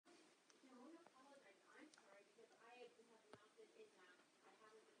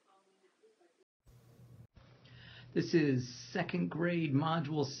This is second grade,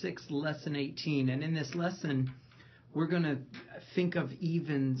 Module 6, Lesson 18. And in this lesson, we're going to think of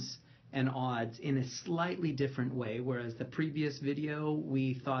evens and odds in a slightly different way, whereas the previous video,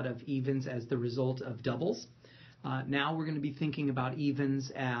 we thought of evens as the result of doubles. Now we're going to be thinking about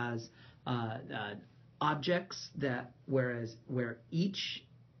evens as objects where each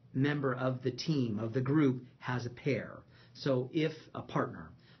member of the team, of the group, has a pair. So if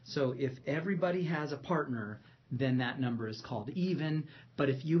everybody has a partner, then that number is called even. But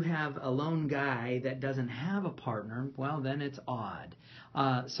if you have a lone guy that doesn't have a partner, well, then it's odd.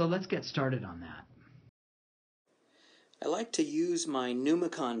 So let's get started on that. I like to use my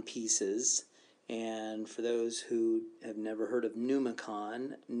Numicon pieces, and for those who have never heard of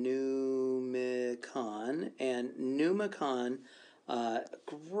Numicon,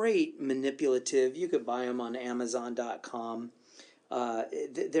 great manipulative. You could buy them on Amazon.com.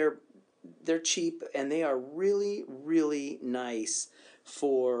 They're cheap, and they are really, really nice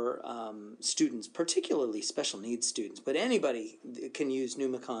for students, particularly special needs students. But anybody can use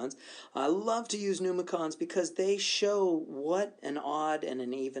Numicons. I love to use Numicons because they show what an odd and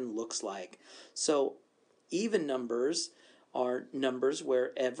an even looks like. So even numbers are numbers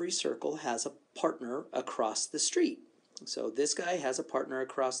where every circle has a partner across the street. So this guy has a partner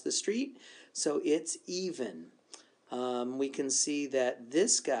across the street, so it's even. We can see that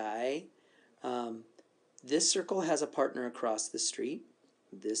this guy, this circle has a partner across the street.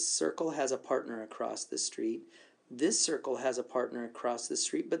 This circle has a partner across the street. This circle has a partner across the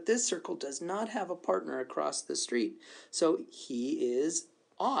street, but this circle does not have a partner across the street. So he is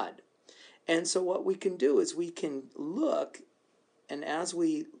odd. And so what we can do is we can look, and as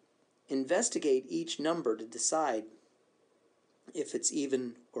we investigate each number to decide if it's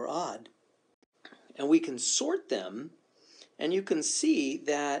even or odd, and we can sort them, and you can see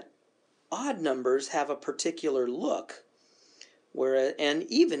that odd numbers have a particular look, and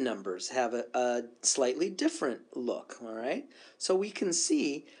even numbers have a slightly different look, all right? So we can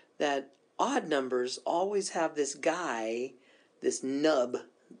see that odd numbers always have this guy, this nub,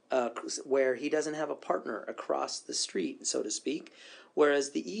 where he doesn't have a partner across the street, so to speak,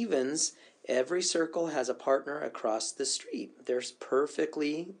 whereas the evens, every circle has a partner across the street. They're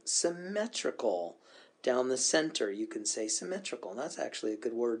perfectly symmetrical. Down the center, you can say symmetrical. That's actually a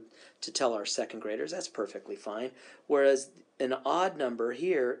good word to tell our second graders. That's perfectly fine. Whereas an odd number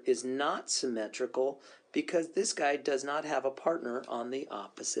here is not symmetrical because this guy does not have a partner on the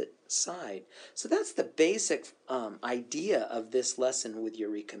opposite side. So that's the basic idea of this lesson with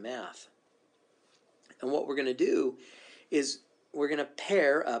Eureka Math. And what we're going to do is we're going to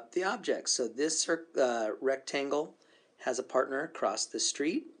pair up the objects. So this rectangle has a partner across the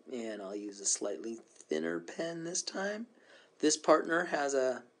street, and I'll use a slightly thinner pen this time. This rectangle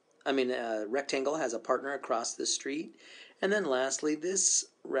has a partner across the street. And then lastly, this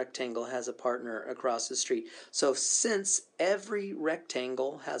rectangle has a partner across the street. So since every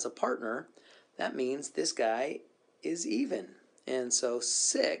rectangle has a partner, that means this guy is even. And so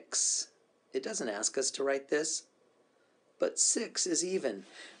 6, it doesn't ask us to write this, but 6 is even.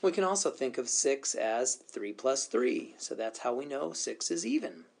 We can also think of 6 as 3 plus 3. So that's how we know 6 is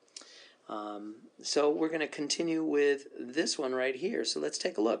even. So we're going to continue with this one right here. So let's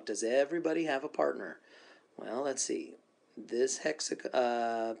take a look. Does everybody have a partner? Well, let's see. This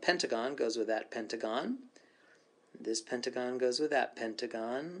pentagon goes with that pentagon. This pentagon goes with that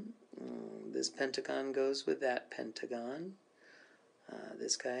pentagon. This pentagon goes with that pentagon.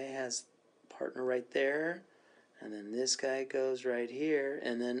 This guy has a partner right there. And then this guy goes right here.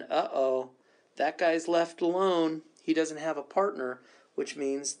 And then, that guy's left alone. He doesn't have a partner, which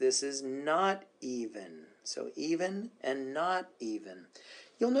means this is not even. So even and not even.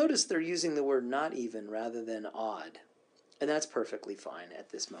 You'll notice they're using the word not even rather than odd. And that's perfectly fine at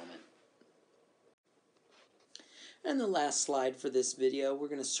this moment. And the last slide for this video, we're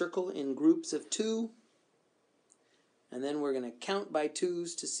going to circle in groups of 2. And then we're going to count by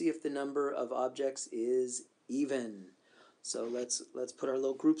 2s to see if the number of objects is even. So let's put our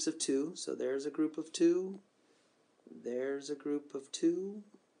little groups of 2. So there's a group of 2. There's a group of 2.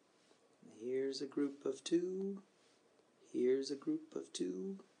 Here's a group of 2. Here's a group of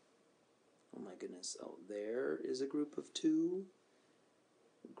 2. Oh my goodness. Oh, there is a group of 2.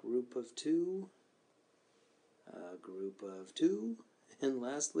 Group of 2. A group of 2. And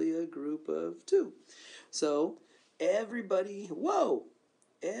lastly, a group of 2. So everybody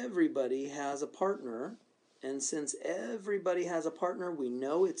has a partner. And since everybody has a partner, we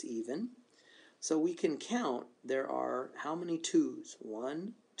know it's even. So we can count. There are how many 2s?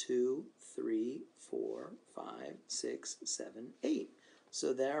 1, 2, 3, 4, 5, 6, 7, 8.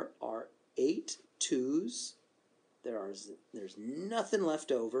 So there are 8 2s There's nothing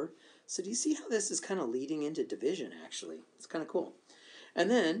left over. So do you see how this is kind of leading into division, actually? It's kind of cool. And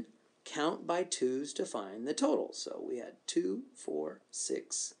then count by twos to find the total. So we had 2, 4,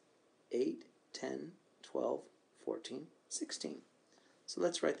 6, 8, 10, 12, 14, 16. So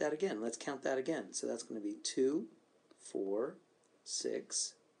let's write that again. Let's count that again. So that's going to be 2, 4,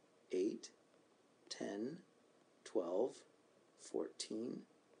 6, 8, 10, 12, 14,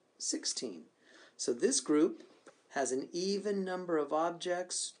 16. So this group has an even number of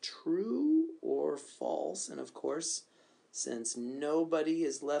objects, true or false. And of course, since nobody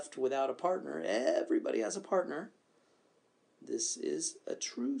is left without a partner, everybody has a partner, this is a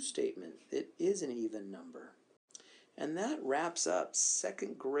true statement. It is an even number. And that wraps up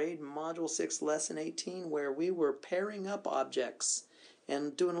second grade Module 6, Lesson 18, where we were pairing up objects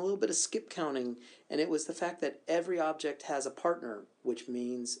and doing a little bit of skip counting. And it was the fact that every object has a partner, which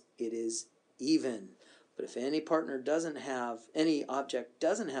means it is even. But if any object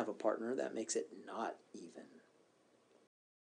doesn't have a partner, that makes it not even.